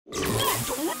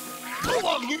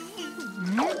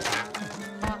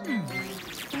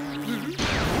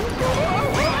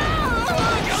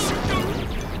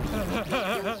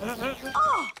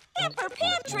Oh, Emperor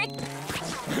Patrick!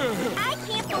 I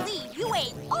can't believe you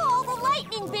ate all the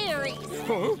lightning berries!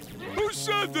 Huh? Who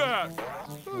said that?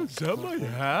 Is that my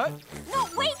hat? No,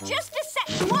 wait just a sec.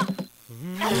 What?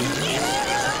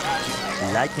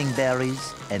 Lightning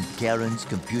berries and Karen's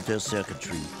computer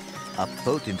circuitry. A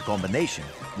potent combination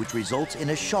which results in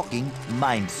a shocking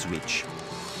mind switch.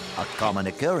 A common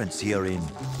occurrence here in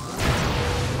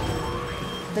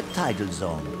the tidal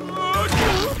zone.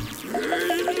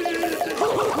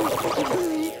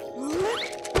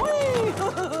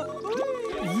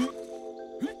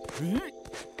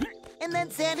 And then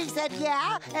Sandy said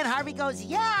yeah, and Harvey goes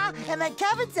yeah, and then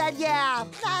Kevin said yeah.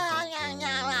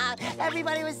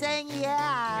 Everybody was saying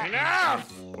yeah. Enough!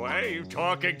 Why are you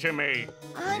talking to me?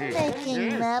 I'm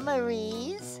making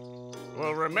memories.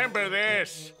 Well, remember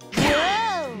this.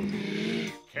 Whoa!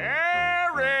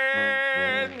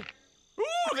 Karen!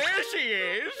 Ooh, there she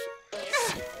is!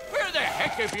 Where the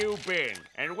heck have you been?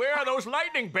 And where are those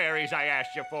lightning berries I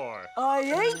asked you for? I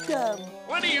ate them.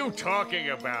 What are you talking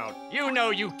about? You know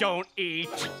you don't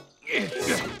eat.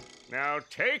 Now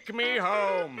take me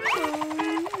home.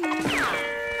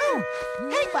 Oh,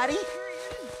 hey, buddy.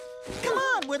 Come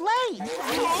on, we're late.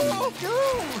 Oh,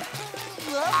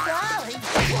 darling.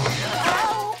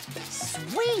 Oh,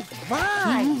 sweet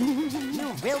vine.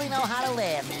 You really know how to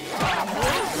live.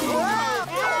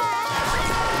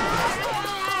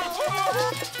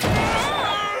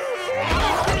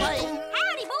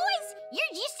 Howdy, boys!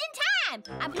 You're just in time.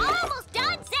 I'm almost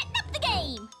done setting up the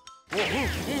game.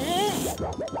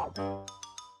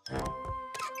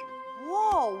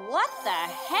 Whoa, what the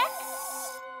heck?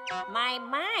 My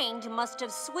mind must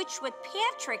have switched with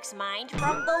Patrick's mind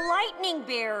from the lightning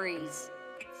berries.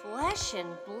 Flesh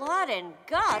and blood and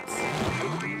guts.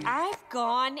 I've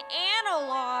gone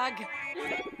analog.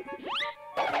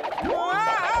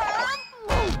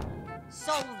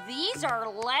 So these are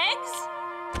legs?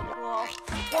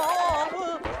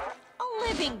 Whoa. A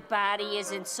living body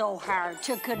isn't so hard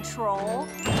to control.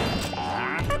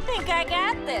 I think I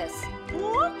got this.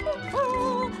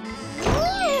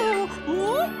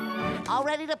 All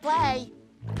ready to play.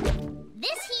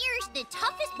 This here's the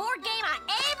toughest board game I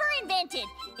ever invented.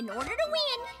 In order to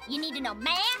win, you need to know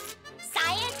math,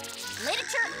 science,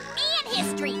 literature, and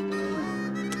history.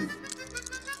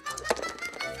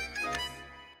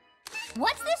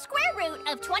 What's the square root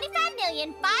of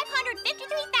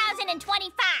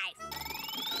 25,553,025?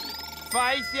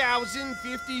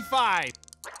 5,055.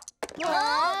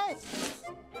 What?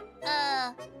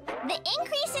 The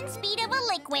increase in speed of a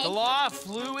liquid. The law of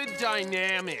fluid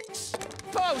dynamics.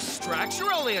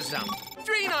 Post-structuralism.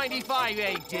 395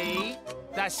 AD.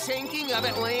 The sinking of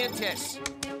Atlantis.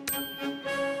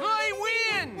 I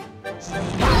win!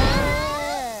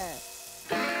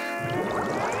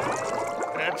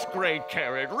 That's great,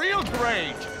 Karen. Real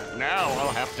great. Now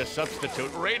I'll have to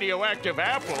substitute radioactive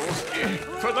apples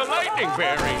for the lightning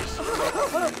berries.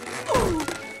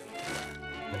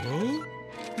 Huh?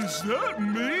 Is that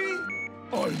me?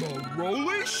 I'm a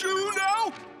rolly shoe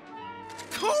now?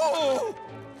 Cool!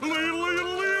 Little.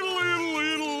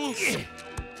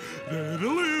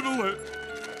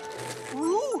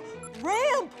 Ooh,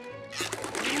 ramp.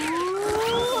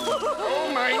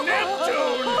 Oh, my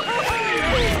Neptune!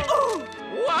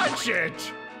 Watch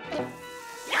it!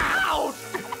 Ow!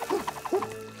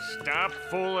 Stop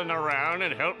fooling around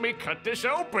and help me cut this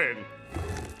open.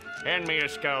 Hand me a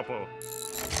scalpel.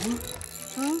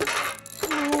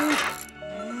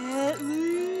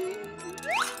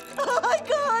 I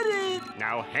got it.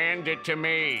 Now hand it to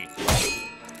me.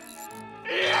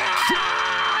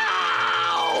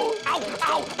 Ow!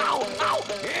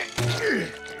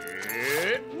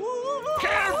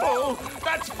 Careful!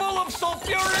 That's full of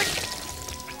sulfuric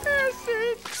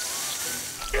acid.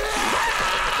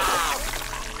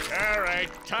 All right,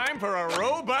 time for a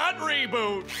robot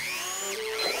reboot.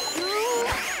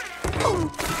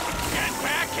 Get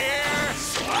back here!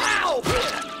 Ow!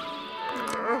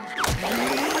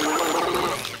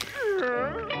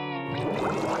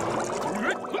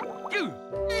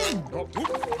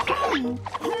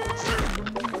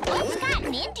 What's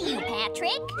gotten into you,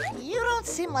 Patrick? You don't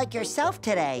seem like yourself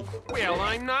today. Well,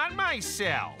 I'm not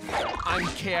myself. I'm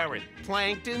Karen,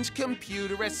 Plankton's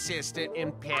computer assistant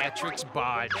in Patrick's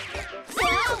body.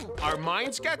 Our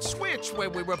minds got switched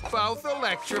when we were both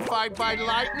electrified by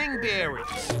lightning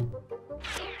berries.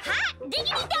 Hot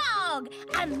diggity dog!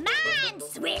 A mind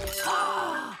switch!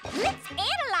 Let's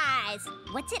analyze.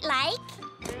 What's it like?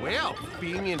 Well,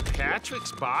 being in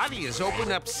Patrick's body has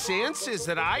opened up senses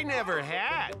that I never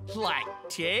had, like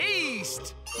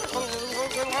taste.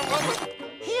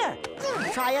 Here,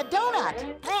 try a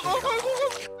donut.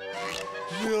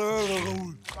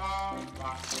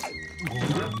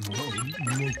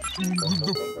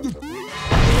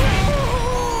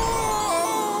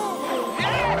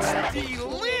 That's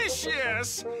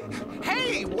delicious!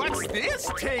 Hey, what's this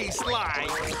taste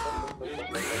like?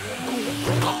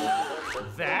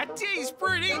 That tastes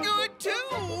pretty good